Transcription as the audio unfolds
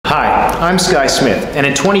I'm Sky Smith, and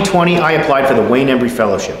in 2020 I applied for the Wayne Embry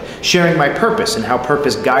Fellowship, sharing my purpose and how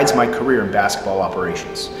purpose guides my career in basketball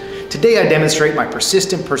operations. Today I demonstrate my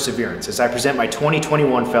persistent perseverance as I present my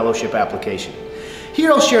 2021 fellowship application.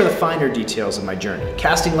 Here I'll share the finer details of my journey,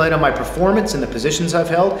 casting light on my performance in the positions I've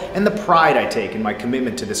held and the pride I take in my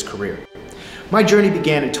commitment to this career. My journey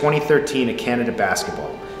began in 2013 at Canada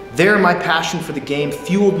Basketball. There, my passion for the game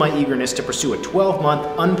fueled my eagerness to pursue a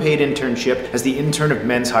 12-month unpaid internship as the intern of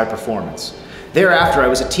men's high performance. Thereafter, I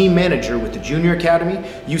was a team manager with the Junior Academy,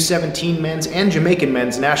 U17 men's, and Jamaican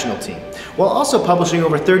men's national team, while also publishing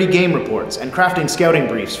over 30 game reports and crafting scouting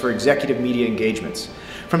briefs for executive media engagements.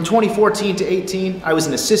 From 2014 to 18, I was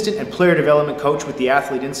an assistant and player development coach with the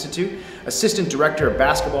Athlete Institute, assistant director of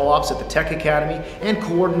basketball ops at the Tech Academy, and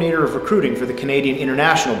coordinator of recruiting for the Canadian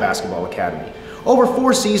International Basketball Academy. Over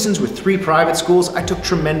 4 seasons with 3 private schools, I took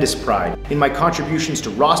tremendous pride in my contributions to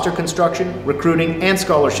roster construction, recruiting, and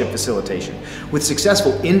scholarship facilitation, with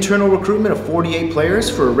successful internal recruitment of 48 players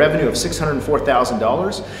for a revenue of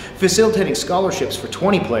 $604,000, facilitating scholarships for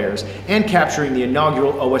 20 players, and capturing the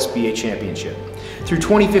inaugural OSBA championship. Through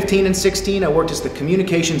 2015 and 16, I worked as the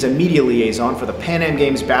communications and media liaison for the Pan Am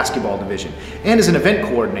Games basketball division and as an event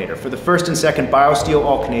coordinator for the first and second BioSteel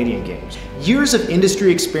All-Canadian Games. Years of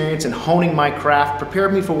industry experience and honing my craft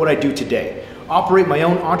prepared me for what I do today: operate my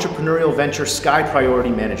own entrepreneurial venture, Sky Priority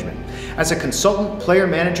Management. As a consultant, player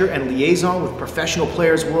manager, and liaison with professional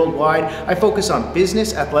players worldwide, I focus on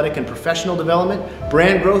business, athletic, and professional development,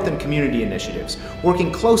 brand growth, and community initiatives,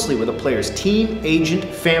 working closely with a player's team, agent,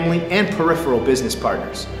 family, and peripheral business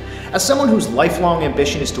partners. As someone whose lifelong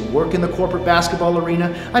ambition is to work in the corporate basketball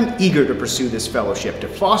arena, I'm eager to pursue this fellowship to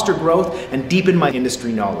foster growth and deepen my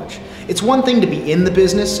industry knowledge. It's one thing to be in the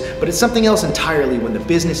business, but it's something else entirely when the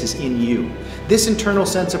business is in you. This internal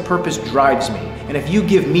sense of purpose drives me, and if you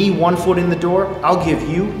give me 1 foot in the door, I'll give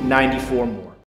you 94 more.